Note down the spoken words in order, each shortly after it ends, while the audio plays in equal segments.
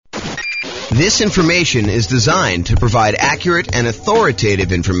This information is designed to provide accurate and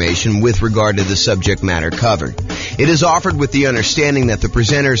authoritative information with regard to the subject matter covered. It is offered with the understanding that the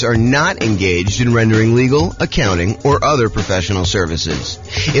presenters are not engaged in rendering legal, accounting, or other professional services.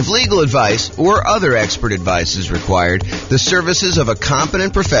 If legal advice or other expert advice is required, the services of a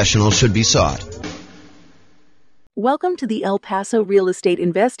competent professional should be sought. Welcome to the El Paso Real Estate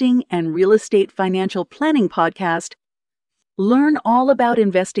Investing and Real Estate Financial Planning Podcast. Learn all about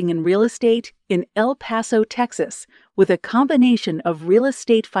investing in real estate in El Paso, Texas, with a combination of real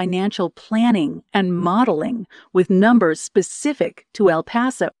estate financial planning and modeling with numbers specific to El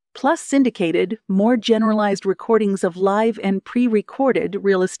Paso, plus syndicated, more generalized recordings of live and pre-recorded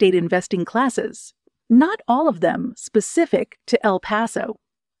real estate investing classes. Not all of them specific to El Paso.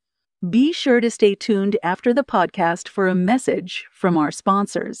 Be sure to stay tuned after the podcast for a message from our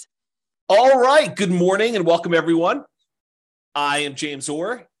sponsors. All right. Good morning and welcome, everyone. I am James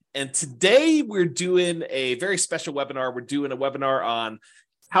Orr, and today we're doing a very special webinar. We're doing a webinar on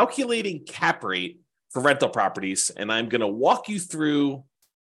calculating cap rate for rental properties, and I'm going to walk you through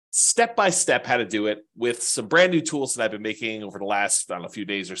step-by-step how to do it with some brand new tools that I've been making over the last, few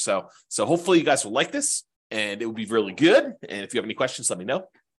days or so. So hopefully you guys will like this, and it will be really good. And if you have any questions, let me know.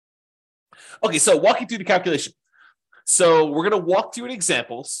 Okay, so walking through the calculation. So we're going to walk through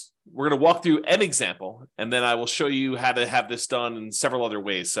examples. We're going to walk through an example, and then I will show you how to have this done in several other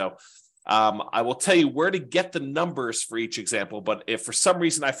ways. So I will tell you where to get the numbers for each example, but if for some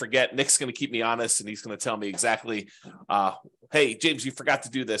reason I forget, Nick's going to keep me honest, and he's going to tell me exactly, hey, James, you forgot to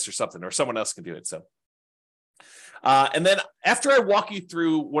do this or something, or someone else can do it. So. And then after I walk you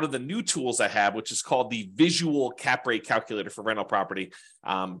through one of the new tools I have, which is called the Visual Cap Rate Calculator for rental property,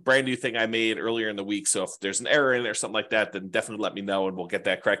 brand new thing I made earlier in the week. So if there's an error in it or something like that, then definitely let me know and we'll get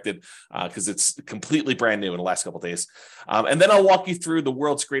that corrected because it's completely brand new in the last couple of days. And then I'll walk you through the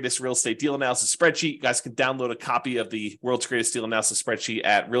world's greatest real estate deal analysis spreadsheet. You guys can download a copy of the world's greatest deal analysis spreadsheet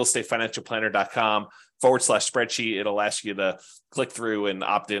at realestatefinancialplanner.com/spreadsheet. It'll ask you to click through and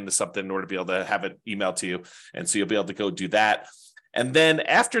opt into something in order to be able to have it emailed to you. And so you'll be able to go do that. And then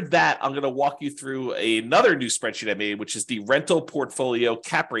after that, I'm going to walk you through another new spreadsheet I made, which is the rental portfolio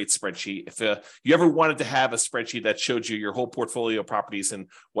cap rate spreadsheet. If you ever wanted to have a spreadsheet that showed you your whole portfolio of properties and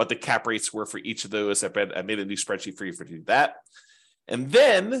what the cap rates were for each of those, I made a new spreadsheet for you to do that. And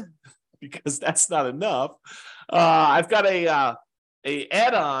then, because that's not enough, I've got a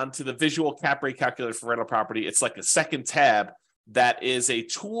add-on to the Visual Cap Rate Calculator for rental property. It's like a second tab that is a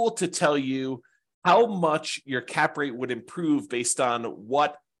tool to tell you how much your cap rate would improve based on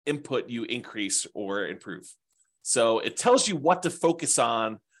what input you increase or improve. So it tells you what to focus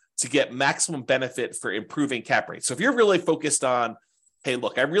on to get maximum benefit for improving cap rates. So if you're really focused on, hey,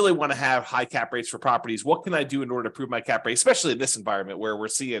 look, I really want to have high cap rates for properties, what can I do in order to improve my cap rate, especially in this environment where we're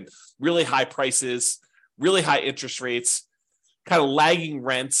seeing really high prices, really high interest rates, kind of lagging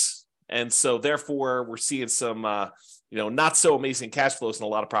rents. And so therefore we're seeing some, not so amazing cash flows in a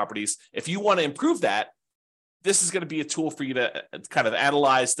lot of properties. If you want to improve that, this is going to be a tool for you to kind of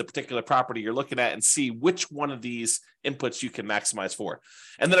analyze the particular property you're looking at and see which one of these inputs you can maximize for.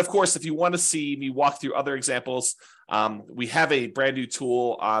 And then, of course, if you want to see me walk through other examples, we have a brand new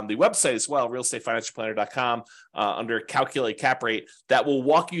tool on the website as well, realestatefinancialplanner.com, under Calculate Cap Rate, that will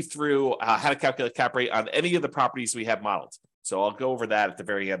walk you through how to calculate cap rate on any of the properties we have modeled. So I'll go over that at the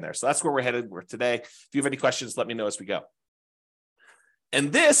very end there. So that's where we're headed today. If you have any questions, let me know as we go.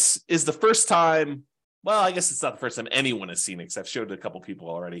 And this is the first time, well, I guess it's not the first time anyone has seen it because I've showed it a couple people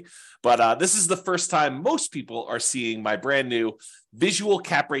already. But this is the first time most people are seeing my brand new Visual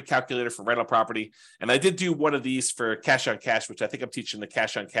Cap Rate Calculator for rental property. And I did do one of these for cash on cash, which I think I'm teaching the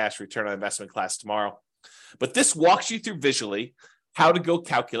cash on cash return on investment class tomorrow. But this walks you through visually how to go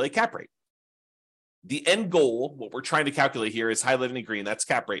calculate cap rate. The end goal, what we're trying to calculate here, is highlighted in green. That's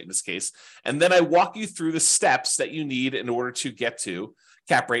cap rate in this case. And then I walk you through the steps that you need in order to get to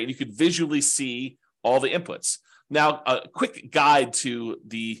cap rate. And you can visually see all the inputs. Now, a quick guide to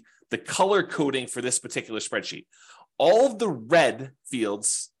the color coding for this particular spreadsheet. All of the red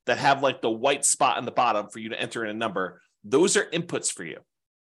fields that have like the white spot on the bottom for you to enter in a number, those are inputs for you.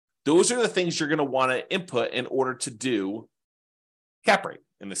 Those are the things you're going to want to input in order to do cap rate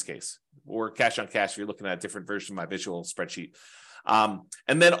in this case, or cash on cash if you're looking at a different version of my visual spreadsheet. And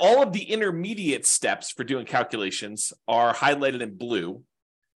then all of the intermediate steps for doing calculations are highlighted in blue.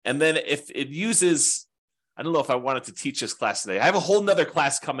 And then if it uses, I don't know if I wanted to teach this class today. I have a whole nother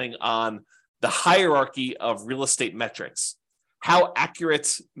class coming on the hierarchy of real estate metrics, how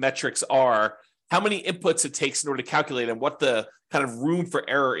accurate metrics are, how many inputs it takes in order to calculate, and what the kind of room for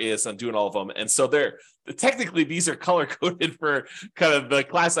error is on doing all of them. And so technically these are color coded for kind of the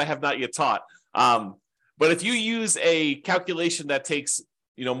class I have not yet taught. But if you use a calculation that takes,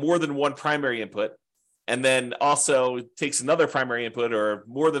 more than one primary input, and then also takes another primary input or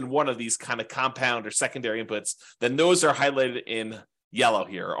more than one of these kind of compound or secondary inputs, then those are highlighted in yellow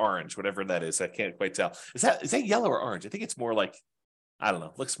here, or orange, whatever that is. I can't quite tell. Is that yellow or orange? I think it's more like, I don't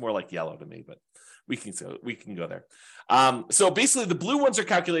know, looks more like yellow to me, but we can go there. So basically the blue ones are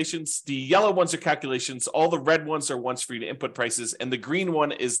calculations, the yellow ones are calculations, all the red ones are ones for you to input prices, and the green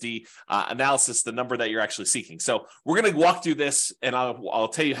one is the analysis, the number that you're actually seeking. So we're going to walk through this, and I'll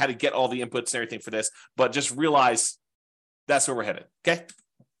tell you how to get all the inputs and everything for this, but just realize that's where we're headed, okay?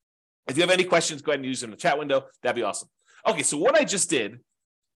 If you have any questions, go ahead and use them in the chat window. That'd be awesome. Okay, so what I just did,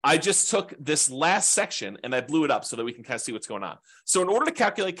 I just took this last section and I blew it up so that we can kind of see what's going on. So in order to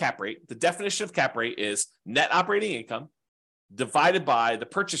calculate cap rate, the definition of cap rate is net operating income divided by the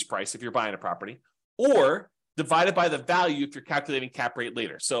purchase price if you're buying a property, or divided by the value if you're calculating cap rate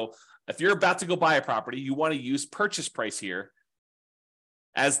later. So if you're about to go buy a property, you want to use purchase price here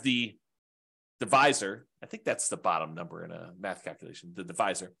as the divisor. I think that's the bottom number in a math calculation, the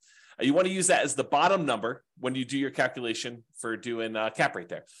divisor. You want to use that as the bottom number when you do your calculation for doing cap rate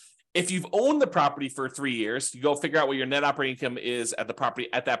there. If you've owned the property for 3 years, you go figure out what your net operating income is at the property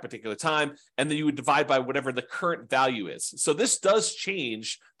at that particular time, and then you would divide by whatever the current value is. So this does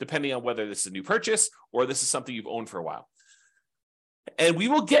change depending on whether this is a new purchase or this is something you've owned for a while. And we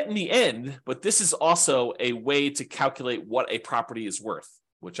will get in the end, but this is also a way to calculate what a property is worth,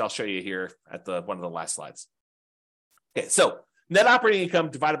 which I'll show you here at one of the last slides. Okay, so net operating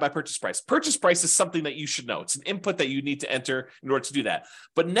income divided by purchase price. Purchase price is something that you should know. It's an input that you need to enter in order to do that.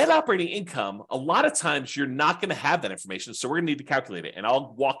 But net operating income, a lot of times you're not going to have that information, so we're going to need to calculate it. And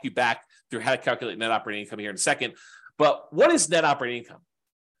I'll walk you back through how to calculate net operating income here in a second. But what is net operating income?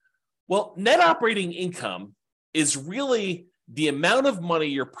 Well, net operating income is really the amount of money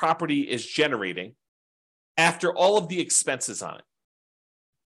your property is generating after all of the expenses on it,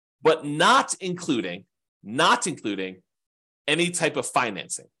 but not including any type of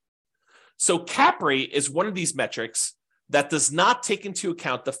financing. So cap rate is one of these metrics that does not take into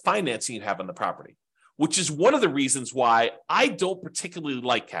account the financing you have on the property, which is one of the reasons why I don't particularly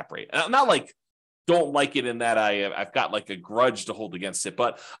like cap rate. And I'm not like don't like it in that I've got like a grudge to hold against it,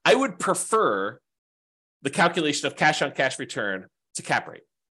 but I would prefer the calculation of cash on cash return to cap rate.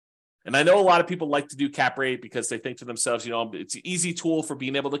 And I know a lot of people like to do cap rate because they think to themselves, it's an easy tool for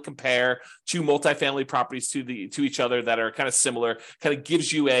being able to compare two multifamily properties to each other that are kind of similar, kind of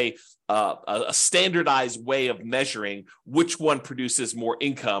gives you a standardized way of measuring which one produces more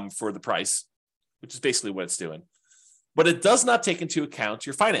income for the price, which is basically what it's doing. But it does not take into account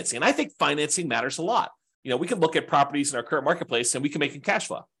your financing. And I think financing matters a lot. We can look at properties in our current marketplace and we can make them cash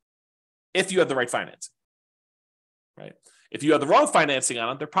flow if you have the right financing, right? If you have the wrong financing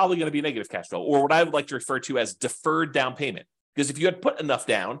on it, they're probably going to be negative cash flow, or what I would like to refer to as deferred down payment. Because if you had put enough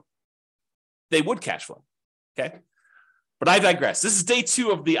down, they would cash flow. Okay. But I digress. This is day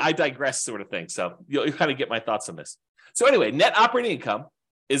 2 of the I digress sort of thing. So you'll kind of get my thoughts on this. So anyway, net operating income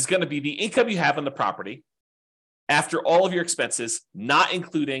is going to be the income you have on the property after all of your expenses, not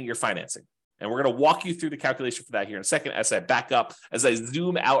including your financing. And we're going to walk you through the calculation for that here in a second as I back up, as I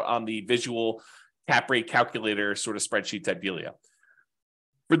zoom out on the visual cap rate calculator sort of spreadsheet type dealio.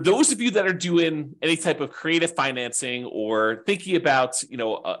 For those of you that are doing any type of creative financing or thinking about,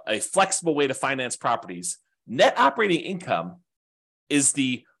 a flexible way to finance properties, net operating income is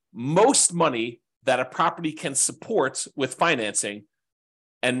the most money that a property can support with financing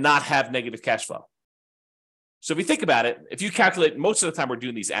and not have negative cash flow. So if you think about it, if you calculate, most of the time we're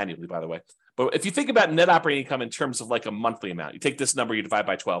doing these annually, by the way, but if you think about net operating income in terms of like a monthly amount, you take this number, you divide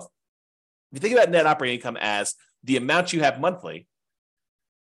by 12. If you think about net operating income as the amount you have monthly,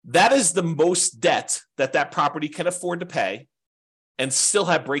 that is the most debt that property can afford to pay and still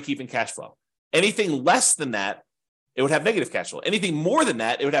have break-even cash flow. Anything less than that, it would have negative cash flow. Anything more than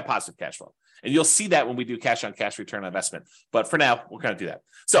that, it would have positive cash flow. And you'll see that when we do cash on cash return on investment. But for now, we're going to do that.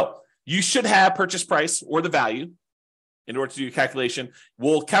 So you should have purchase price or the value in order to do your calculation.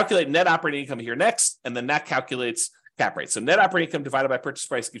 We'll calculate net operating income here next, and then that calculates cap rate. So net operating income divided by purchase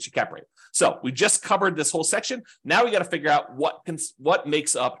price gives you cap rate. So we just covered this whole section. Now we got to figure out what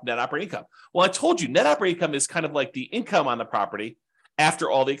makes up net operating income. Well, I told you net operating income is kind of like the income on the property after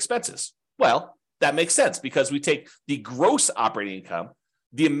all the expenses. Well, that makes sense because we take the gross operating income,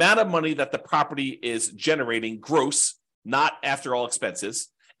 the amount of money that the property is generating gross, not after all expenses,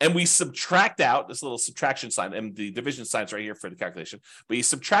 and we subtract out this little subtraction sign, and the division sign's right here for the calculation, but you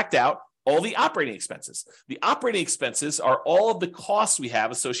subtract out all the operating expenses. The operating expenses are all of the costs we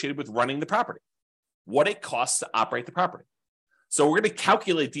have associated with running the property, what it costs to operate the property. So we're going to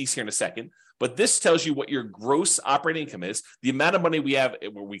calculate these here in a second, but this tells you what your gross operating income is, the amount of money we have,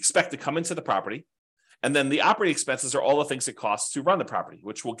 we expect to come into the property, and then the operating expenses are all the things it costs to run the property,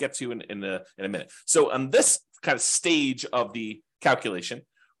 which we'll get to in a minute. So on this kind of stage of the calculation,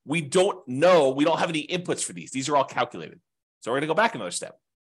 we don't have any inputs for these. These are all calculated. So we're going to go back another step.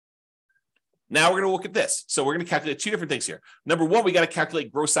 Now we're going to look at this. So we're going to calculate two different things here. Number one, we got to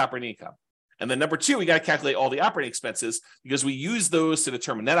calculate gross operating income. And then number two, we got to calculate all the operating expenses because we use those to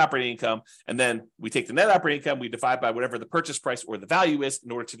determine net operating income. And then we take the net operating income, we divide by whatever the purchase price or the value is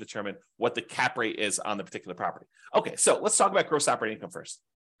in order to determine what the cap rate is on the particular property. Okay, so let's talk about gross operating income first.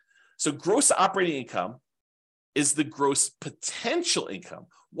 So gross operating income is the gross potential income.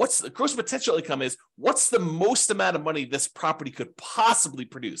 What's the gross potential income is what's the most amount of money this property could possibly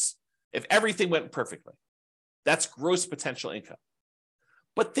produce if everything went perfectly. That's gross potential income.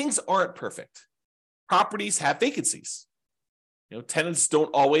 But things aren't perfect. Properties have vacancies. Tenants don't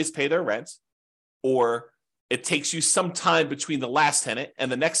always pay their rent, or it takes you some time between the last tenant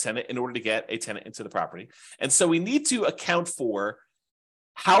and the next tenant in order to get a tenant into the property. And so we need to account for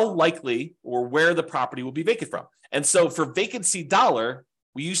how likely or where the property will be vacant from. And so for vacancy dollar,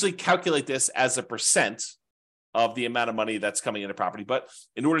 we usually calculate this as a percent of the amount of money that's coming into property. But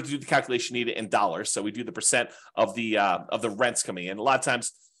in order to do the calculation, you need it in dollars. So we do the percent of the rents coming in. A lot of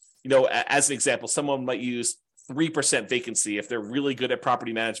times, as an example, someone might use 3% vacancy. If they're really good at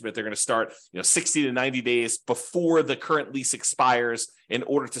property management, they're going to start 60 to 90 days before the current lease expires in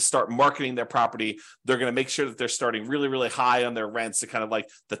order to start marketing their property. They're going to make sure that they're starting really, really high on their rents to kind of like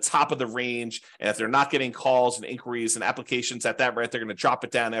the top of the range. And if they're not getting calls and inquiries and applications at that rent, they're going to drop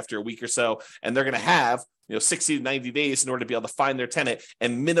it down after a week or so. And they're going to have 60 to 90 days in order to be able to find their tenant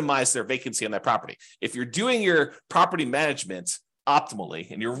and minimize their vacancy on that property. If you're doing your property management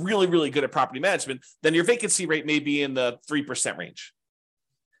optimally and you're really, really good at property management, then your vacancy rate may be in the 3% range.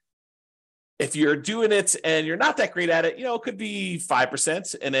 If you're doing it and you're not that great at it, it could be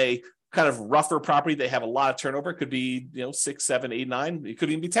 5%. In a kind of rougher property, they have a lot of turnover. It could be 6, 7, 8, 9. It could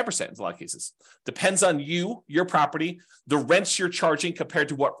even be 10% in a lot of cases. Depends on your property, the rents you're charging compared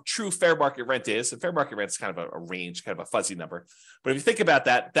to what true fair market rent is. And fair market rent is kind of a range, kind of a fuzzy number. But if you think about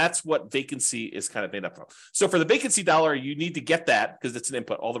that, that's what vacancy is kind of made up of. So for the vacancy dollar, you need to get that because it's an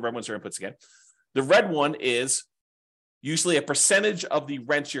input. All the red ones are inputs again. The red one is usually a percentage of the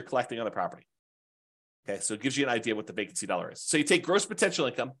rents you're collecting on the property. Okay, so it gives you an idea what the vacancy dollar is. So you take gross potential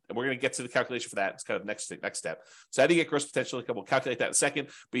income, and we're going to get to the calculation for that. It's kind of next step. So how do you get gross potential income? We'll calculate that in a second,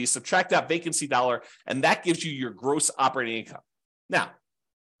 but you subtract out vacancy dollar, and that gives you your gross operating income. Now,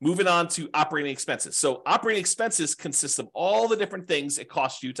 moving on to operating expenses. So operating expenses consist of all the different things it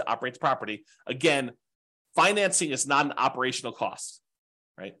costs you to operate the property. Again, financing is not an operational cost,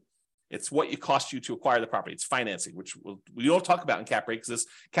 right? It's what it costs you to acquire the property. It's financing, which we don't talk about in cap rate because this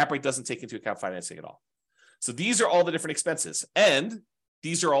cap rate doesn't take into account financing at all. So these are all the different expenses, and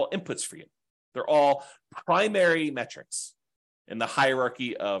these are all inputs for you. They're all primary metrics in the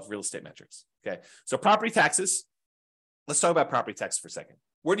hierarchy of real estate metrics. Okay, so property taxes. Let's talk about property taxes for a second.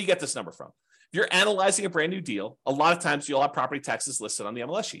 Where do you get this number from? If you're analyzing a brand new deal, a lot of times you'll have property taxes listed on the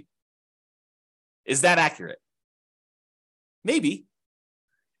MLS sheet. Is that accurate? Maybe.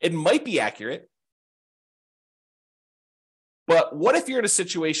 It might be accurate. But what if you're in a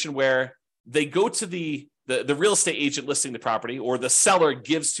situation where they go to the real estate agent listing the property, or the seller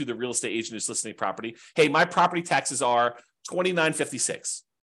gives to the real estate agent who's listing the property, hey, my property taxes are $29.56.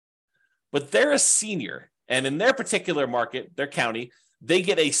 But they're a senior, and in their particular market, their county, they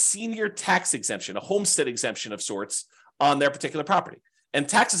get a senior tax exemption, a homestead exemption of sorts on their particular property. And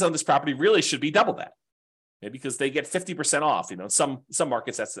taxes on this property really should be double that. Maybe because they get 50% off. In some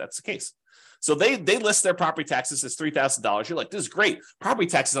markets, that's the case. So they list their property taxes as $3,000. You're like, this is great. Property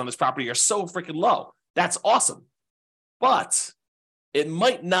taxes on this property are so freaking low. That's awesome. But it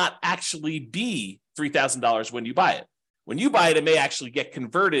might not actually be $3,000 when you buy it. When you buy it, it may actually get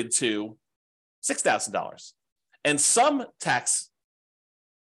converted to $6,000. And some tax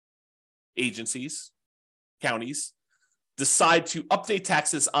agencies, counties, decide to update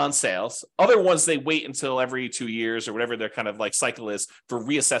taxes on sales. Other ones, they wait until every 2 years or whatever their kind of like cycle is for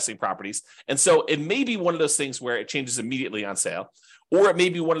reassessing properties. And so it may be one of those things where it changes immediately on sale, or it may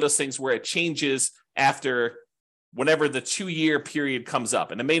be one of those things where it changes after whenever the 2-year period comes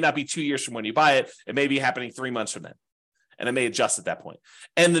up. And it may not be 2 years from when you buy it. It may be happening 3 months from then. And it may adjust at that point.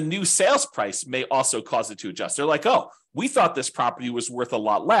 And the new sales price may also cause it to adjust. They're like, oh, we thought this property was worth a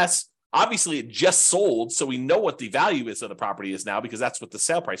lot less, Obviously, it just sold, so we know what the value is of the property is now because that's what the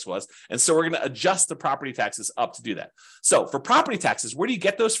sale price was. And so we're going to adjust the property taxes up to do that. So for property taxes, where do you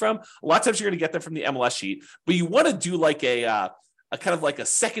get those from? A lot of times you're going to get them from the MLS sheet, but you want to do like a kind of like a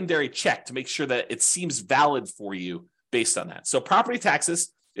secondary check to make sure that it seems valid for you based on that. So property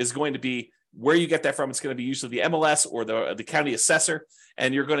taxes is going to be where you get that from. It's going to be usually the MLS or the county assessor,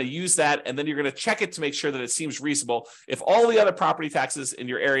 and you're going to use that, and then you're going to check it to make sure that it seems reasonable. If all the other property taxes in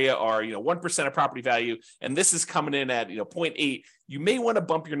your area are 1% of property value, and this is coming in at 0.8, you may want to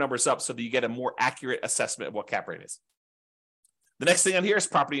bump your numbers up so that you get a more accurate assessment of what cap rate is. The next thing on here is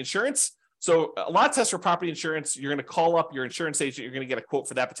property insurance. So a lot of tests for property insurance, you're going to call up your insurance agent, you're going to get a quote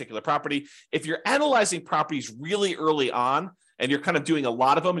for that particular property. If you're analyzing properties really early on, and you're kind of doing a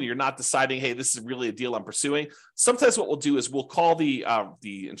lot of them and you're not deciding, hey, this is really a deal I'm pursuing, sometimes what we'll do is we'll call the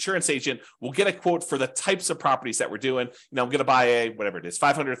insurance agent, we'll get a quote for the types of properties that we're doing. I'm going to buy a, whatever it is,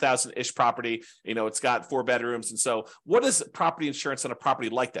 500,000-ish property, it's got 4 bedrooms. And so what is property insurance on a property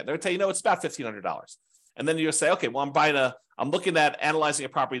like that? They'll tell you, it's about $1,500. And then you'll say, okay, well, I'm looking at analyzing a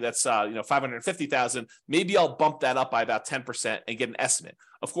property that's, 550,000. Maybe I'll bump that up by about 10% and get an estimate.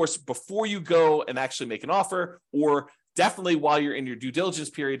 Of course, before you go and actually make an offer, or definitely while you're in your due diligence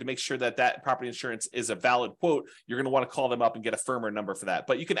period to make sure that that property insurance is a valid quote, you're going to want to call them up and get a firmer number for that.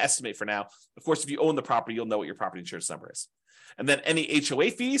 But you can estimate for now. Of course, if you own the property, you'll know what your property insurance number is. And then any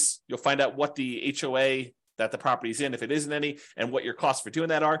HOA fees, you'll find out what the HOA that the property's in, if it isn't any, and what your costs for doing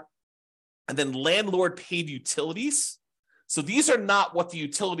that are. And then landlord paid utilities. So these are not what the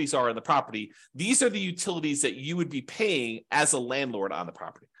utilities are in the property. These are the utilities that you would be paying as a landlord on the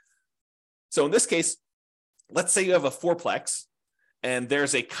property. So in this case, let's say you have a fourplex and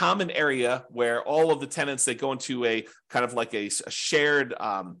there's a common area where all of the tenants, they go into a kind of like a shared,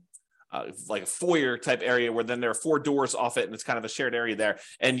 like a foyer type area where then there are 4 doors off it and it's kind of a shared area there.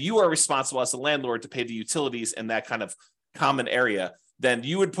 And you are responsible as a landlord to pay the utilities in that kind of common area. Then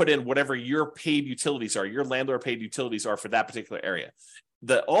you would put in whatever your paid utilities are, your landlord paid utilities are for that particular area.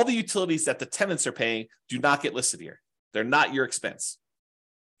 All the utilities that the tenants are paying do not get listed here. They're not your expense.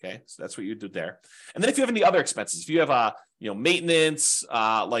 Okay, so that's what you do there. And then if you have any other expenses, if you have maintenance,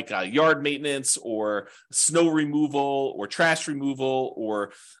 like yard maintenance or snow removal or trash removal,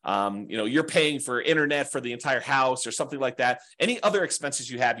 or you're paying for internet for the entire house or something like that, any other expenses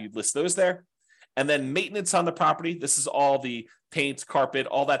you have, you'd list those there. And then maintenance on the property, this is all the paint, carpet,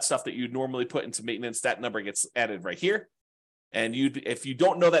 all that stuff that you'd normally put into maintenance. That number gets added right here. And if you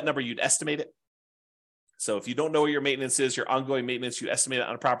don't know that number, you'd estimate it. So if you don't know what your maintenance is, your ongoing maintenance, you estimate it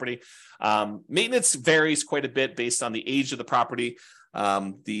on a property. Maintenance varies quite a bit based on the age of the property,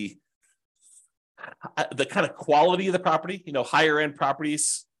 the kind of quality of the property. Higher end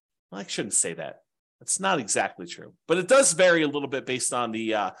properties, well, I shouldn't say that. It's not exactly true, but it does vary a little bit based on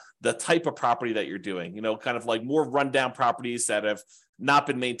the type of property that you're doing. Kind of like more rundown properties that have not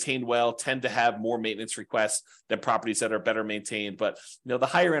been maintained well tend to have more maintenance requests than properties that are better maintained. But the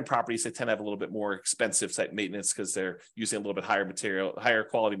higher end properties, they tend to have a little bit more expensive type maintenance because they're using a little bit higher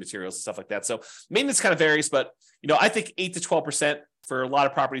quality materials and stuff like that. So maintenance kind of varies, but I think 8 to 12% for a lot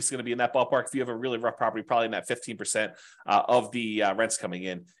of properties is going to be in that ballpark. If you have a really rough property, probably in that 15% of the rents coming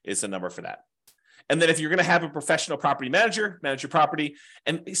in is the number for that. And then if you're going to have a professional property manager manage your property,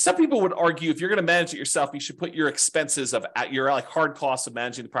 and some people would argue if you're going to manage it yourself, you should put your expenses of your like hard costs of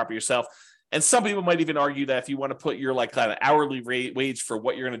managing the property yourself. And some people might even argue that if you want to put your like kind of hourly wage for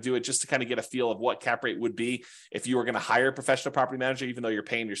what you're going to do it, just to kind of get a feel of what cap rate would be if you were going to hire a professional property manager, even though you're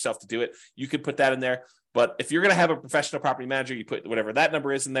paying yourself to do it, you could put that in there. But if you're going to have a professional property manager, you put whatever that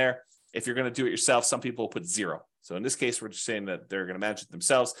number is in there. If you're going to do it yourself, some people put 0. So in this case, we're just saying that they're going to manage it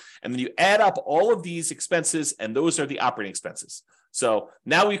themselves. And then you add up all of these expenses, and those are the operating expenses. So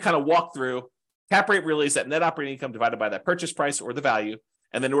now we kind of walk through cap rate really is that net operating income divided by that purchase price or the value.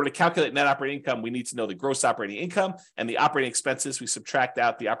 And then in order to calculate net operating income, we need to know the gross operating income and the operating expenses. We subtract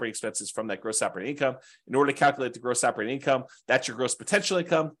out the operating expenses from that gross operating income. In order to calculate the gross operating income, that's your gross potential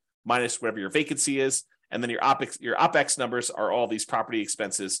income minus whatever your vacancy is. And then your OPEX numbers are all these property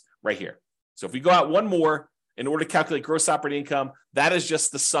expenses right here. So if we go out one more, in order to calculate gross operating income, that is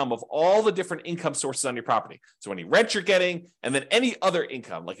just the sum of all the different income sources on your property. So any rent you're getting, and then any other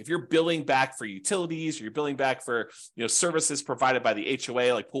income, like if you're billing back for utilities, or you're billing back for services provided by the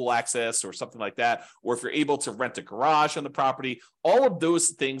HOA, like pool access or something like that, or if you're able to rent a garage on the property, all of those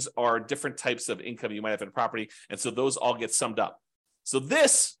things are different types of income you might have in a property. And so those all get summed up. So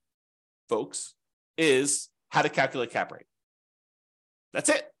this, folks, is how to calculate cap rate. That's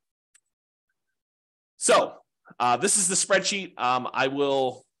it. So this is the spreadsheet. I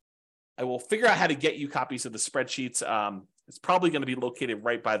will figure out how to get you copies of the spreadsheets. It's probably going to be located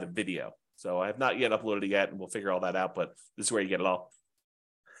right by the video. So I have not yet uploaded it yet, and we'll figure all that out, but this is where you get it all.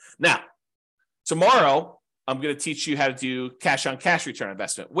 Now, tomorrow, I'm going to teach you how to do cash on cash return on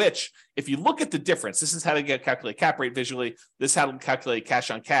investment, which if you look at the difference, this is how to calculate cap rate visually. This is how to calculate cash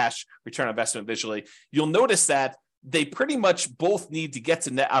on cash return on investment visually. You'll notice that they pretty much both need to get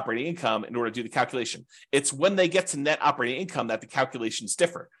to net operating income in order to do the calculation. It's when they get to net operating income that the calculations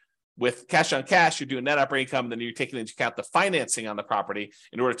differ. With cash on cash, you're doing net operating income, and then you're taking into account the financing on the property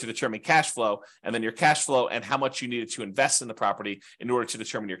in order to determine cash flow, and then your cash flow and how much you needed to invest in the property in order to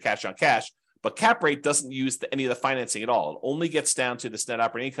determine your cash on cash. But cap rate doesn't use any of the financing at all. It only gets down to this net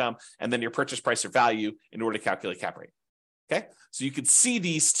operating income and then your purchase price or value in order to calculate cap rate. Okay, so you can see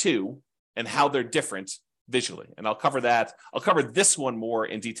these two and how they're different visually. And I'll cover that. I'll cover this one more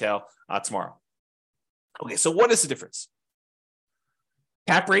in detail tomorrow. Okay, so what is the difference?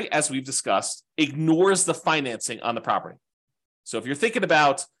 Cap rate, as we've discussed, ignores the financing on the property. So if you're thinking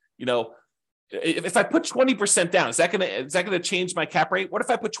about, if I put 20% down, is that going to change my cap rate? What if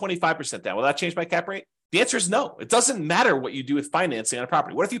I put 25% down? Will that change my cap rate? The answer is no. It doesn't matter what you do with financing on a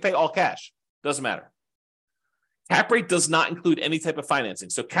property. What if you pay all cash? Doesn't matter. Cap rate does not include any type of financing.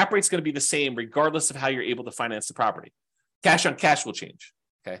 So cap rate's going to be the same regardless of how you're able to finance the property. Cash on cash will change.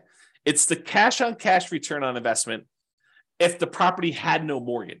 Okay. It's the cash on cash return on investment if the property had no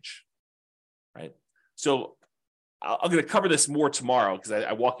mortgage, right? So I'm going to cover this more tomorrow because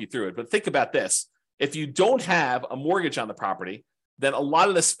I walk you through it. But think about this. If you don't have a mortgage on the property, then a lot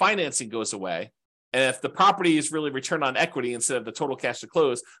of this financing goes away. And if the property is really return on equity instead of the total cash to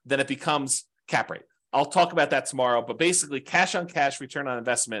close, then it becomes cap rate. I'll talk about that tomorrow. But basically, cash on cash return on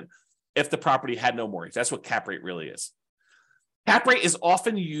investment if the property had no mortgage. That's what cap rate really is. Cap rate is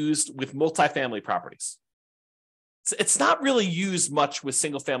often used with multifamily properties. It's not really used much with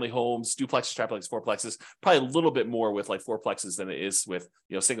single-family homes, duplexes, triplexes, fourplexes. Probably a little bit more with like fourplexes than it is with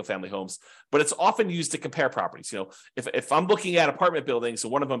single-family homes. But it's often used to compare properties. If I'm looking at apartment buildings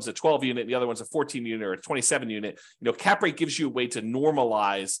and one of them's a 12-unit, the other one's a 14-unit or a 27-unit, cap rate gives you a way to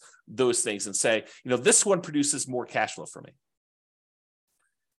normalize those things and say, this one produces more cash flow for me.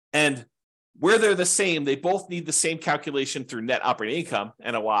 And where they're the same, they both need the same calculation through net operating income,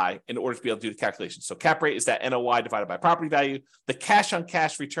 NOI, in order to be able to do the calculation. So cap rate is that NOI divided by property value. The cash on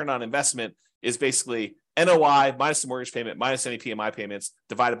cash return on investment is basically NOI minus the mortgage payment, minus any PMI payments,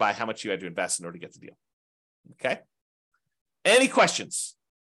 divided by how much you had to invest in order to get the deal. Okay? Any questions?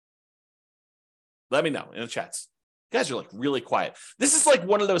 Let me know in the chats. You guys are like really quiet. This is like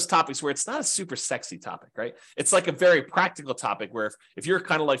one of those topics where it's not a super sexy topic, right? It's like a very practical topic where if you're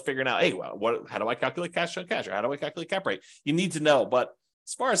kind of like figuring out, hey, well, how do I calculate cash on cash or how do I calculate cap rate? You need to know. But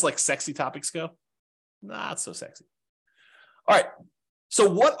as far as like sexy topics go, not so sexy. All right. So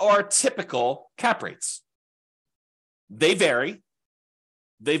what are typical cap rates? They vary.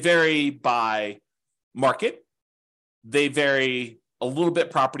 They vary by market. They vary a little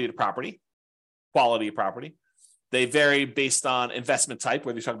bit property to property, quality of property. They vary based on investment type,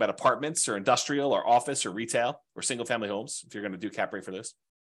 whether you're talking about apartments or industrial or office or retail or single family homes, if you're going to do cap rate for this.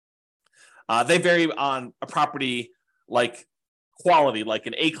 They vary on a property like quality, like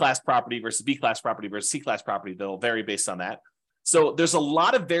an A-class property versus B-class property versus C-class property. They'll vary based on that. So there's a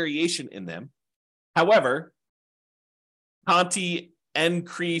lot of variation in them. However, Conti,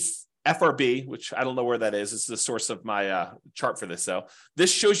 NCREIF, FRB, which I don't know where that is. It's the source of my chart for this. So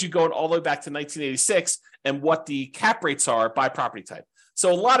this shows you going all the way back to 1986 and what the cap rates are by property type.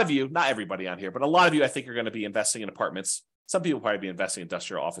 So a lot of you, not everybody on here, but a lot of you, I think, are going to be investing in apartments. Some people probably be investing in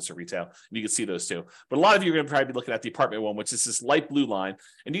industrial, office, or retail, and you can see those too. But a lot of you are going to probably be looking at the apartment one, which is this light blue line.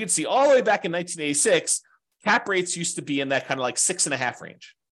 And you can see all the way back in 1986, cap rates used to be in that kind of like 6.5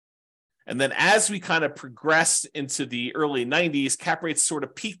 range. And then as we kind of progressed into the early 90s, cap rates sort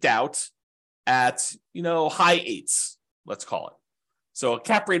of peaked out at, high 8s, let's call it. So a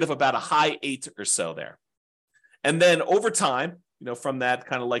cap rate of about a high 8 or so there. And then over time, from that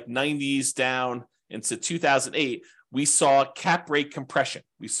kind of like 90s down into 2008, we saw cap rate compression.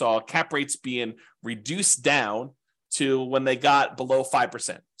 We saw cap rates being reduced down to when they got below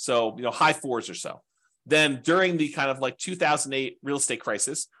 5%. So, high 4s or so. Then during the kind of like 2008 real estate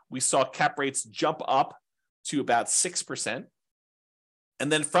crisis, we saw cap rates jump up to about 6%.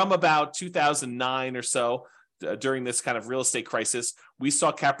 And then from about 2009 or so, during this kind of real estate crisis, we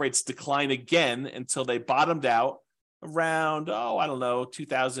saw cap rates decline again until they bottomed out around,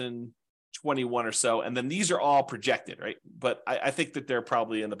 2021 or so. And then these are all projected, right? But I think that they're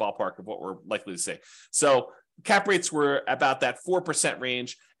probably in the ballpark of what we're likely to see. So cap rates were about that 4%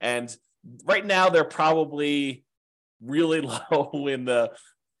 range. And right now, they're probably really low in the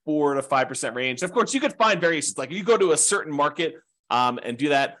 4 to 5% range. Of course, you could find variations. Like you go to a certain market and do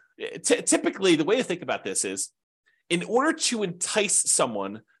that. Typically, the way to think about this is in order to entice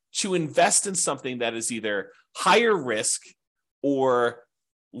someone to invest in something that is either higher risk or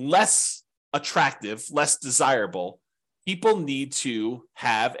less attractive, less desirable, people need to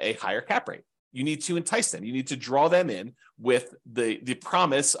have a higher cap rate. You need to entice them. You need to draw them in with the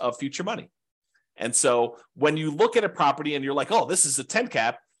promise of future money. And so when you look at a property and you're like, oh, this is a 10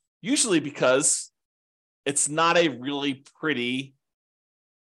 cap, usually because it's not a really pretty,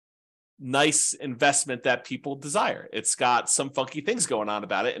 nice investment that people desire. It's got some funky things going on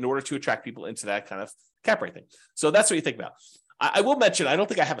about it in order to attract people into that kind of cap rate thing. So that's what you think about. I will mention, I don't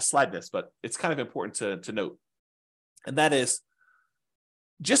think I have a slide this, but it's kind of important to note. And that is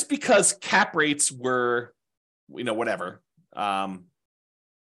just because cap rates were, whatever, 5%,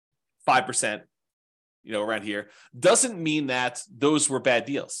 around here, doesn't mean that those were bad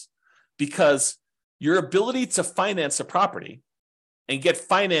deals, because your ability to finance a property and get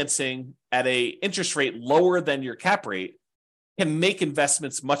financing at a interest rate lower than your cap rate can make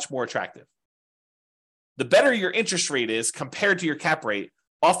investments much more attractive. The better your interest rate is compared to your cap rate,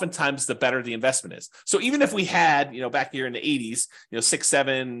 oftentimes the better the investment is. So even if we had, back here in the 80s, 6,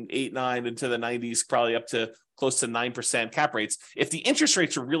 7, 8, 9 into the 90s, probably up to close to 9% cap rates, if the interest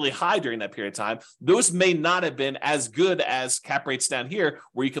rates are really high during that period of time, those may not have been as good as cap rates down here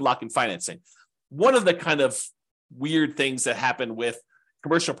where you could lock in financing. One of the kind of weird things that happen with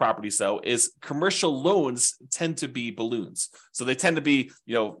commercial properties, though, is commercial loans tend to be balloons. So they tend to be,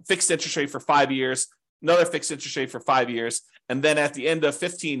 fixed interest rate for 5 years, another fixed interest rate for 5 years, and then at the end of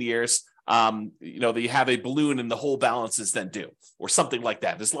 15 years, you have a balloon and the whole balance is then due, or something like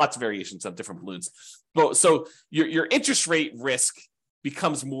that. There's lots of variations of different balloons. But so your interest rate risk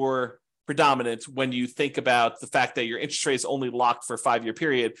becomes more predominant when you think about the fact that your interest rate is only locked for a 5-year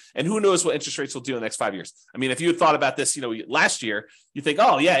period, and who knows what interest rates will do in the next 5 years. I mean, if you had thought about this, last year, you think,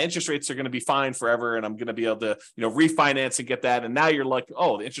 oh yeah, interest rates are going to be fine forever, and I'm going to be able to, refinance and get that. And now you're like,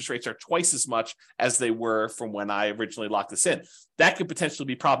 oh, the interest rates are twice as much as they were from when I originally locked this in. That could potentially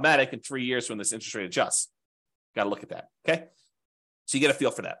be problematic in 3 years when this interest rate adjusts. Got to look at that. Okay, so you get a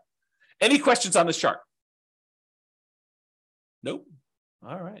feel for that. Any questions on this chart? Nope.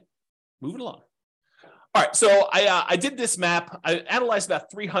 All right. Moving along. All right, so I did this map. I analyzed about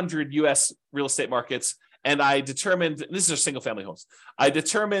 300 U.S. real estate markets, and I determined, this is single-family homes. I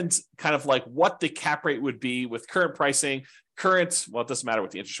determined kind of like what the cap rate would be with current pricing, it doesn't matter what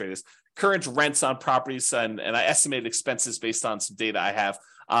the interest rate is, current rents on properties, and I estimated expenses based on some data I have.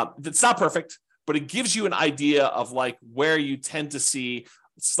 It's not perfect, but it gives you an idea of like where you tend to see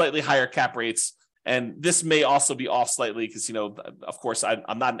slightly higher cap rates. And this may also be off slightly because, of course,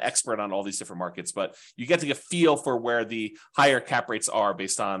 I'm not an expert on all these different markets, but you get to get a feel for where the higher cap rates are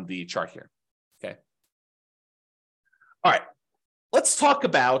based on the chart here. Okay. All right. Let's talk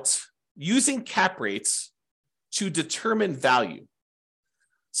about using cap rates to determine value.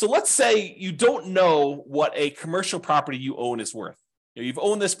 So let's say you don't know what a commercial property you own is worth. You've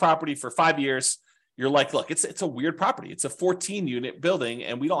owned this property for 5 years. You're like, look, it's a weird property. It's a 14-unit building,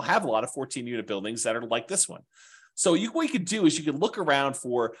 and we don't have a lot of 14-unit buildings that are like this one. So what you could do is you could look around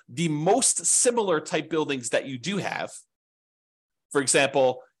for the most similar type buildings that you do have. For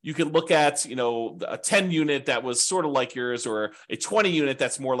example, you could look at, a 10-unit that was sort of like yours, or a 20-unit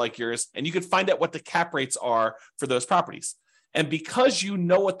that's more like yours, and you could find out what the cap rates are for those properties. And because you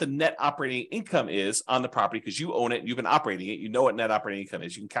know what the net operating income is on the property, because you own it and you've been operating it, you know what net operating income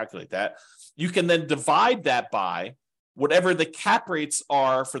is, you can calculate that. You can then divide that by whatever the cap rates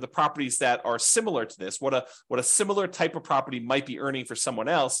are for the properties that are similar to this, what a similar type of property might be earning for someone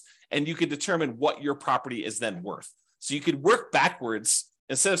else, and you can determine what your property is then worth. So you could work backwards.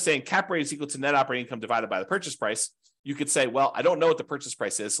 Instead of saying cap rate is equal to net operating income divided by the purchase price, you could say, well, I don't know what the purchase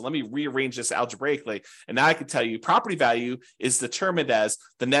price is, so let me rearrange this algebraically. And now I can tell you property value is determined as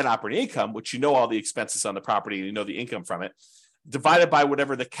the net operating income, which all the expenses on the property, and the income from it, divided by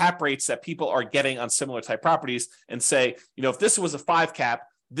whatever the cap rates that people are getting on similar type properties, and say, if this was a 5 cap,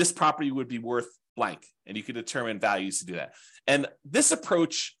 this property would be worth blank. And you can determine values to do that. And this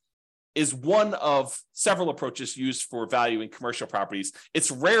approach is one of several approaches used for valuing commercial properties.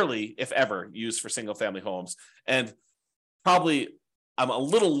 It's rarely, if ever, used for single family homes. And probably I'm a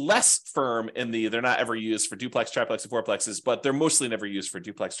little less firm in they're not ever used for duplex, triplex, and fourplexes, but they're mostly never used for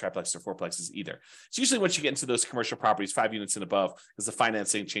duplex, triplex, or fourplexes either. It's usually once you get into those commercial properties, 5 units and above, because the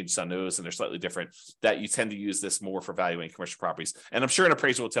financing changes on those and they're slightly different, that you tend to use this more for valuing commercial properties. And I'm sure an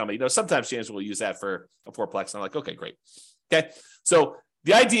appraiser will tell me, sometimes James will use that for a fourplex. And I'm like, okay, great. Okay. So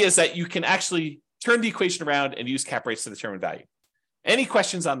the idea is that you can actually turn the equation around and use cap rates to determine value. Any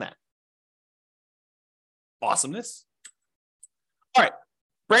questions on that? Awesomeness. All right,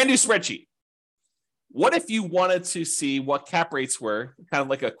 brand new spreadsheet. What if you wanted to see what cap rates were, kind of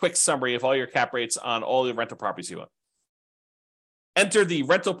like a quick summary of all your cap rates on all the rental properties you own? Enter the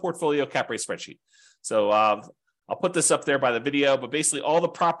rental portfolio cap rate spreadsheet. So I'll put this up there by the video, but basically all the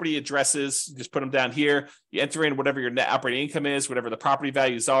property addresses, just put them down here. You enter in whatever your net operating income is, whatever the property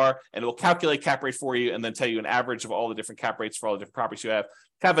values are, and it will calculate cap rate for you and then tell you an average of all the different cap rates for all the different properties you have.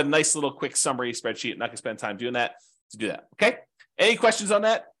 Kind of a nice little quick summary spreadsheet. I'm not going to spend time doing that to do that. Okay. Any questions on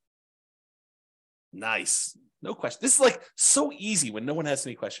that? Nice. No question. This is like so easy when no one has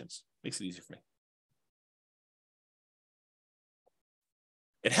any questions. Makes it easy for me.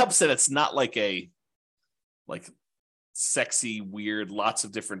 It helps that it's not like a sexy, weird, lots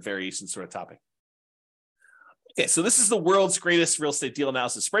of different variations sort of topic. Okay, so this is the world's greatest real estate deal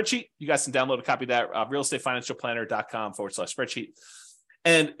analysis spreadsheet. You guys can download a copy of that, realestatefinancialplanner.com/spreadsheet.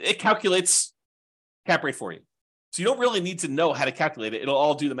 And it calculates cap rate for you. So you don't really need to know how to calculate it. It'll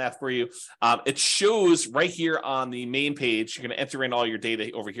all do the math for you. It shows right here on the main page. You're going to enter in all your data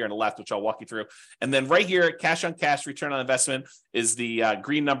over here on the left, which I'll walk you through. And then right here, cash on cash, return on investment is the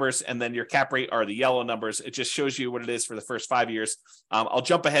green numbers. And then your cap rate are the yellow numbers. It just shows you what it is for the first 5 years. I'll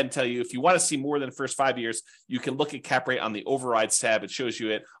jump ahead and tell you, if you want to see more than the first 5 years, you can look at cap rate on the overrides tab. It shows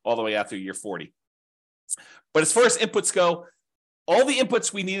you it all the way out through year 40. But as far as inputs go, all the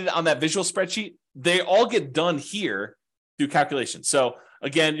inputs we needed on that visual spreadsheet, they all get done here through calculations. So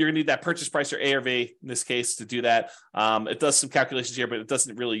again, you're gonna need that purchase price or ARV in this case to do that. It does some calculations here, but it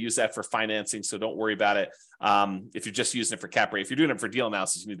doesn't really use that for financing. So don't worry about it. If you're just using it for cap rate, if you're doing it for deal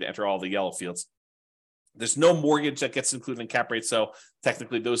analysis, you need to enter all the yellow fields. There's no mortgage that gets included in cap rate, so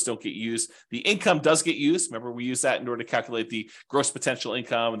technically those don't get used. The income does get used. Remember, we use that in order to calculate the gross potential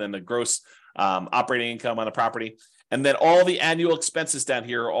income and then the gross operating income on the property. And then all the annual expenses down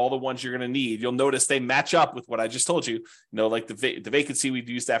here are all the ones you're going to need. You'll notice they match up with what I just told you. You know, like the vacancy, we'd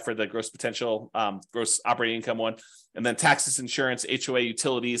use that for the gross potential, gross operating income one. And then taxes, insurance, HOA,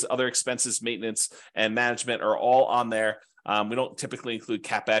 utilities, other expenses, maintenance, and management are all on there. We don't typically include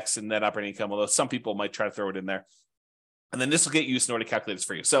CapEx and net operating income, although some people might try to throw it in there. And then this will get used in order to calculate this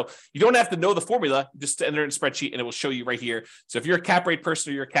for you. So you don't have to know the formula, just enter it in a spreadsheet and it will show you right here. So if you're a cap rate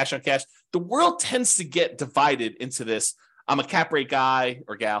person or you're a cash on cash, the world tends to get divided into this. I'm a cap rate guy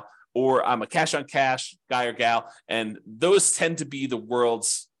or gal, or I'm a cash on cash guy or gal. And those tend to be the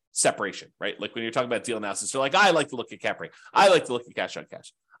world's separation, right? Like when you're talking about deal analysis, they're like, I like to look at cap rate. I like to look at cash on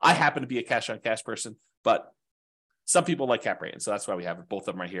cash. I happen to be a cash on cash person, but some people like cap rate. And so that's why we have both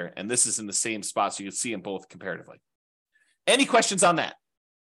of them right here. And this is in the same spot. So you can see them both comparatively. Any questions on that?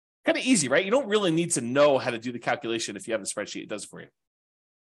 Kind of easy, right? You don't really need to know how to do the calculation. If you have the spreadsheet, it does it for you.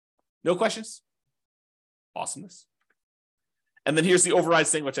 No questions? Awesomeness. And then here's the overrides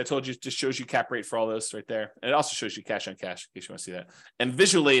thing, which I told you just shows you cap rate for all those right there. And it also shows you cash on cash, in case you want to see that. And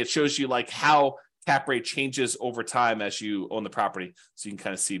visually, it shows you like how cap rate changes over time as you own the property. So you can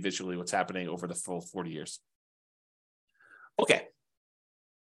kind of see visually what's happening over the full 40 years. Okay.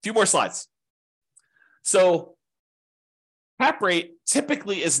 A few more slides. So cap rate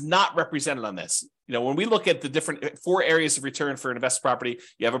typically is not represented on this. You know, when we look at the different 4 areas of return for an investment property,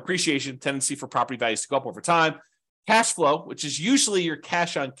 you have appreciation, tendency for property values to go up over time, cash flow, which is usually your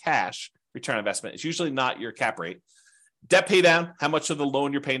cash on cash return on investment. It's usually not your cap rate. Debt pay down, how much of the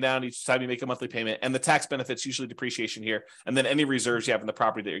loan you're paying down each time you make a monthly payment, and the tax benefits, usually depreciation here, and then any reserves you have in the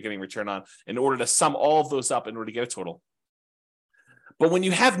property that you're getting return on in order to sum all of those up in order to get a total. But when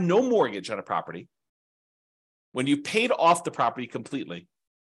you have no mortgage on a property, when you paid off the property completely,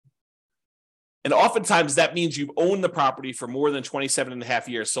 and oftentimes that means you've owned the property for more than 27 and a half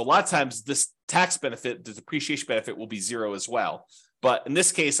years. So a lot of times this tax benefit, the depreciation benefit will be zero as well. But in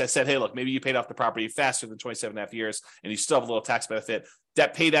this case, I said, hey, look, maybe you paid off the property faster than 27 and a half years and you still have a little tax benefit.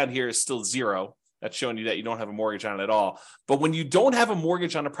 Debt pay down here is still zero. That's showing you that you don't have a mortgage on it at all. But when you don't have a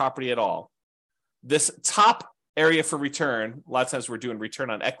mortgage on a property at all, this top area for return, a lot of times we're doing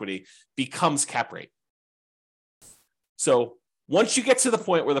return on equity, becomes cap rate. So once you get to the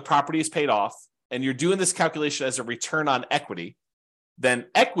point where the property is paid off and you're doing this calculation as a return on equity, then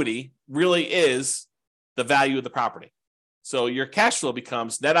equity really is the value of the property. So your cash flow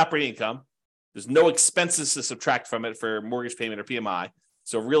becomes net operating income. There's no expenses to subtract from it for mortgage payment or PMI.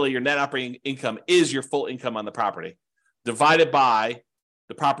 So really your net operating income is your full income on the property divided by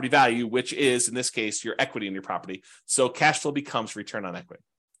the property value, which is, in this case, your equity in your property. So cash flow becomes return on equity.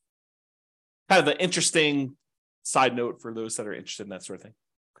 Kind of an interesting side note for those that are interested in that sort of thing.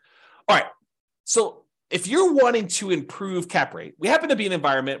 All right. So if you're wanting to improve cap rate, we happen to be in an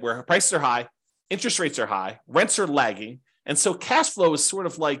environment where prices are high, interest rates are high, rents are lagging, And so cash flow is sort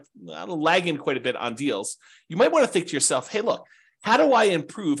of like lagging quite a bit on deals. You might want to think to yourself, hey, look, how do I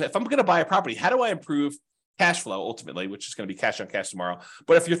improve? If I'm going to buy a property, how do I improve cash flow ultimately, which is going to be cash on cash tomorrow?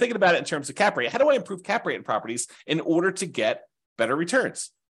 But if you're thinking about it in terms of cap rate, how do I improve cap rate in properties in order to get better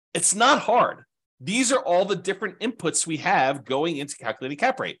returns? It's not hard. These are all the different inputs we have going into calculating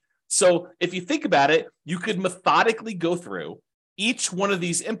cap rate. So if you think about it, you could methodically go through each one of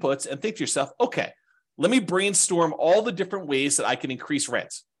these inputs and think to yourself, okay, let me brainstorm all the different ways that I can increase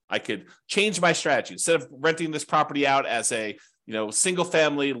rent. I could change my strategy. Instead of renting this property out as a single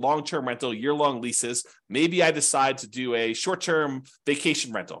family, long-term rental, year-long leases, maybe I decide to do a short-term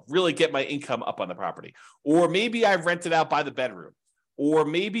vacation rental, really get my income up on the property. Or maybe I rent it out by the bedroom. Or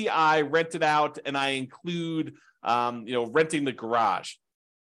maybe I rent it out and I include, renting the garage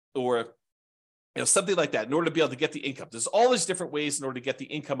or something like that in order to be able to get the income. There's all these different ways in order to get the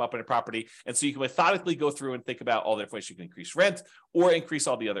income up in a property. And so you can methodically go through and think about all the different ways you can increase rent or increase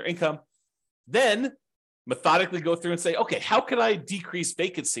all the other income. Then methodically go through and say, okay, how can I decrease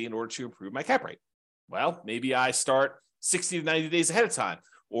vacancy in order to improve my cap rate? Well, maybe I start 60 to 90 days ahead of time.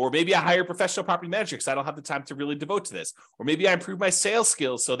 Or maybe I hire a professional property manager because I don't have the time to really devote to this. Or maybe I improve my sales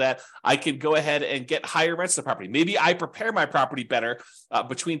skills so that I can go ahead and get higher rents to the property. Maybe I prepare my property better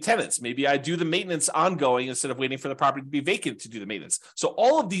between tenants. Maybe I do the maintenance ongoing instead of waiting for the property to be vacant to do the maintenance. So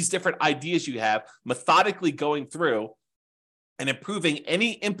all of these different ideas you have methodically going through and improving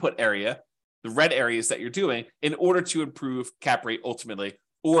any input area, the red areas that you're doing, in order to improve cap rate ultimately,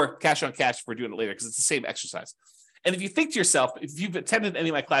 or cash on cash if we're doing it later, because it's the same exercise. And if you think to yourself, if you've attended any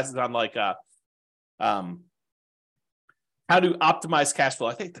of my classes on how to optimize cash flow,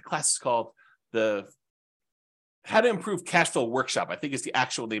 I think the class is called the How to Improve Cash Flow Workshop, I think is the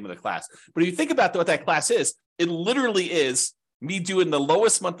actual name of the class. But if you think about what that class is, it literally is me doing the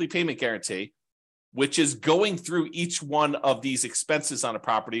lowest monthly payment guarantee, which is going through each one of these expenses on a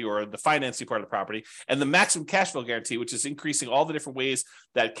property or the financing part of the property, and the maximum cash flow guarantee, which is increasing all the different ways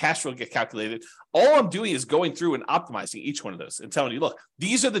that cash flow get calculated. All I'm doing is going through and optimizing each one of those and telling you, look,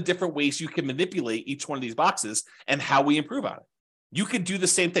 these are the different ways you can manipulate each one of these boxes and how we improve on it. You could do the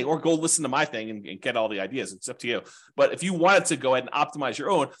same thing or go listen to my thing and get all the ideas. It's up to you. But if you wanted to go ahead and optimize your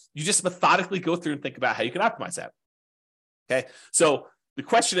own, you just methodically go through and think about how you can optimize that. Okay. So the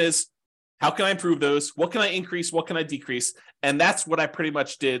question is, how can I improve those? What can I increase? What can I decrease? And that's what I pretty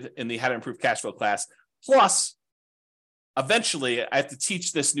much did in the How to Improve Cash Flow class. Plus, eventually, I have to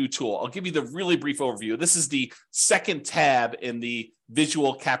teach this new tool. I'll give you the really brief overview. This is the second tab in the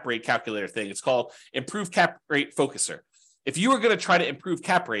visual cap rate calculator thing. It's called Improve Cap Rate Focuser. If you were going to try to improve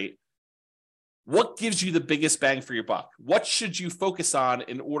cap rate, what gives you the biggest bang for your buck? What should you focus on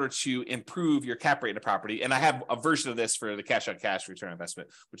in order to improve your cap rate in a property? And I have a version of this for the cash on cash return on investment,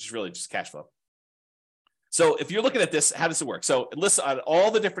 which is really just cash flow. So if you're looking at this, how does it work? So listen on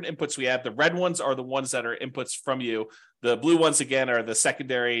all the different inputs we have. The red ones are the ones that are inputs from you. The blue ones, again, are the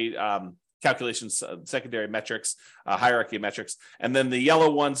secondary calculations, secondary metrics, hierarchy of metrics. And then the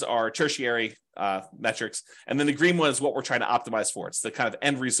yellow ones are tertiary metrics. And then the green one is what we're trying to optimize for. It's the kind of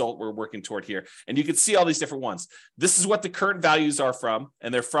end result we're working toward here. And you can see all these different ones. This is what the current values are from.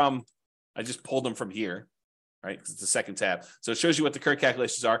 And they're from, I just pulled them from here, right? Because it's the second tab. So it shows you what the current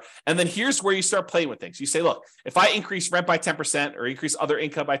calculations are. And then here's where you start playing with things. You say, look, if I increase rent by 10% or increase other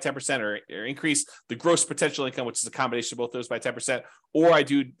income by 10% or increase the gross potential income, which is a combination of both those by 10%, or I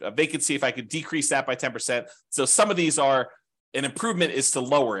do a vacancy, if I could decrease that by 10%. So some of these are an improvement is to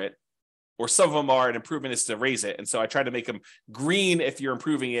lower it, or some of them are an improvement is to raise it. And so I try to make them green if you're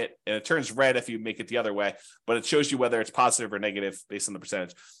improving it, and it turns red if you make it the other way, but it shows you whether it's positive or negative based on the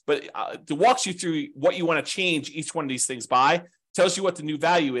percentage. But it walks you through what you want to change each one of these things by, tells you what the new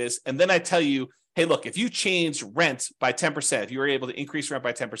value is, and then I tell you, hey, look, if you change rent by 10%, if you were able to increase rent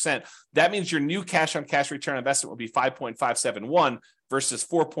by 10%, that means your new cash on cash return on investment will be 5.571 versus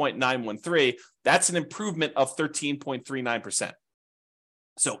 4.913. That's an improvement of 13.39%.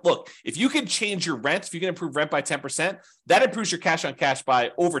 So look, if you can change your rent, if you can improve rent by 10%, that improves your cash on cash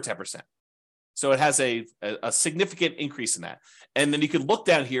by over 10%. So it has a significant increase in that. And then you can look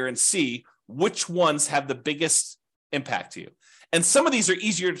down here and see which ones have the biggest impact to you. And some of these are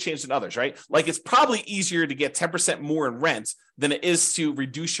easier to change than others, right? Like it's probably easier to get 10% more in rent than it is to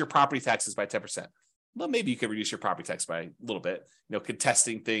reduce your property taxes by 10%. well, maybe you could reduce your property tax by a little bit,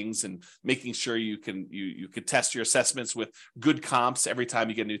 contesting things and making sure you contest your assessments with good comps every time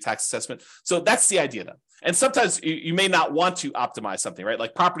you get a new tax assessment. So that's the idea though. And sometimes you may not want to optimize something, right?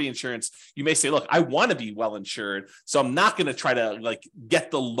 Like property insurance, you may say, look, I want to be well insured, so I'm not going to try to get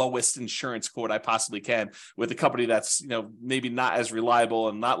the lowest insurance quote I possibly can with a company that's, maybe not as reliable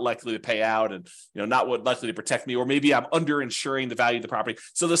and not likely to pay out and, not likely to protect me, or maybe I'm underinsuring the value of the property.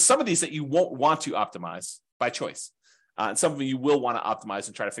 So there's some of these that you won't want to optimize by choice. And some of them you will want to optimize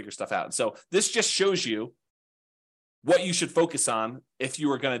and try to figure stuff out. And so this just shows you what you should focus on if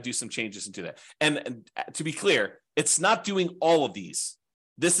you are going to do some changes into that. And to be clear, it's not doing all of these.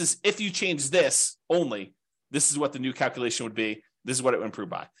 This is, if you change this only, this is what the new calculation would be. This is what it would improve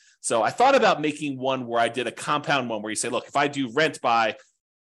by. So I thought about making one where I did a compound one where you say, look, if I do rent by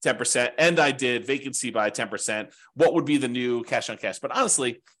 10% and I did vacancy by 10%, what would be the new cash on cash? But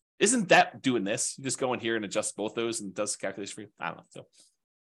honestly, isn't that doing this? You just go in here and adjust both those and it does the calculation for you. I don't know.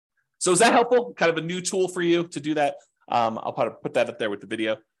 So is that helpful? Kind of a new tool for you to do that? I'll put that up there with the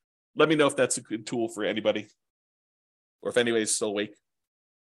video. Let me know if that's a good tool for anybody or if anybody's still awake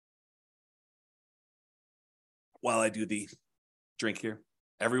while I do the drink here.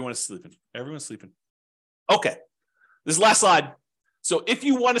 Everyone is sleeping. Everyone's sleeping. Okay. This last slide. So if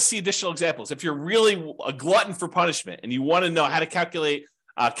you want to see additional examples, if you're really a glutton for punishment and you want to know how to calculate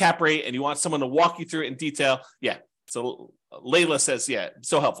cap rate and you want someone to walk you through it in detail, yeah. So Layla says, yeah,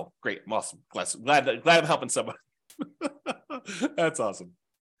 so helpful. Great. I'm awesome. Glad I'm helping someone. That's awesome.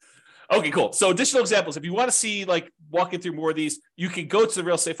 Okay, cool. So additional examples. If you want to see walking through more of these, you can go to the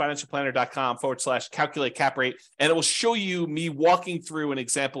realestatefinancialplanner.com/calculate cap rate, and it will show you me walking through an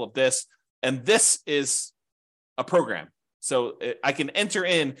example of this. And this is a program. So I can enter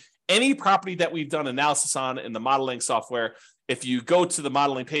in any property that we've done analysis on in the modeling software. If you go to the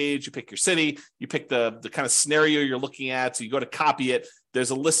modeling page, you pick your city, you pick the kind of scenario you're looking at. So you go to copy it. There's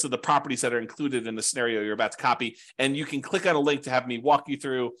a list of the properties that are included in the scenario you're about to copy. And you can click on a link to have me walk you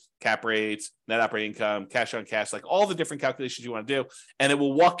through cap rates, net operating income, cash on cash, all the different calculations you want to do. And it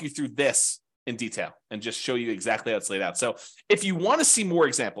will walk you through this in detail and just show you exactly how it's laid out. So if you want to see more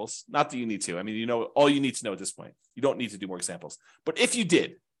examples, not that you need to, all you need to know at this point, you don't need to do more examples. But if you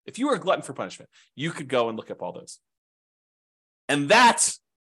were a glutton for punishment, you could go and look up all those. And that,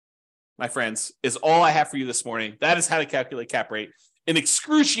 my friends, is all I have for you this morning. That is how to calculate cap rate in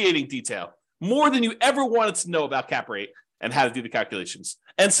excruciating detail, more than you ever wanted to know about cap rate and how to do the calculations,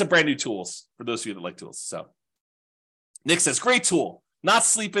 and some brand new tools for those of you that like tools. So Nick says, great tool. Not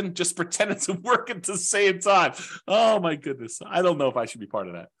sleeping, just pretending to work at the same time. Oh my goodness. I don't know if I should be part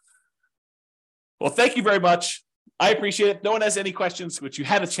of that. Well, thank you very much. I appreciate it. No one has any questions, which you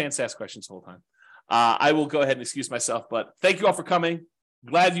had a chance to ask questions the whole time. I will go ahead and excuse myself, but thank you all for coming.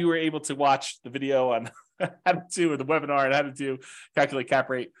 Glad you were able to watch the video on how to do the webinar and how to do calculate cap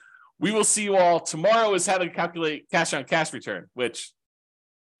rate. We will see you all. Tomorrow is how to calculate cash on cash return, which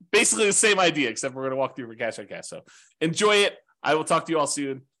basically the same idea, except we're going to walk through for cash on cash. So enjoy it. I will talk to you all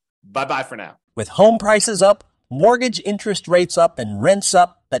soon. Bye-bye for now. With home prices up, mortgage interest rates up, and rents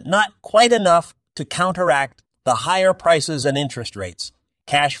up, but not quite enough to counteract the higher prices and interest rates,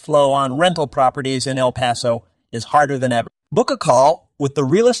 cash flow on rental properties in El Paso is harder than ever. Book a call with the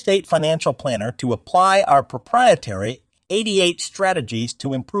Real Estate Financial Planner to apply our proprietary 88 strategies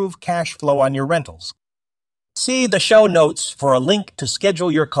to improve cash flow on your rentals. See the show notes for a link to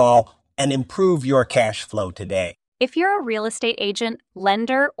schedule your call and improve your cash flow today. If you're a real estate agent,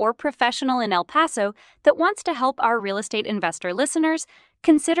 lender, or professional in El Paso that wants to help our real estate investor listeners,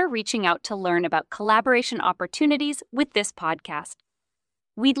 consider reaching out to learn about collaboration opportunities with this podcast.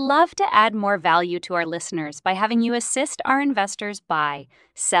 We'd love to add more value to our listeners by having you assist our investors buy,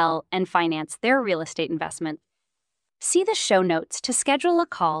 sell, and finance their real estate investment. See the show notes to schedule a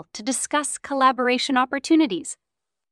call to discuss collaboration opportunities.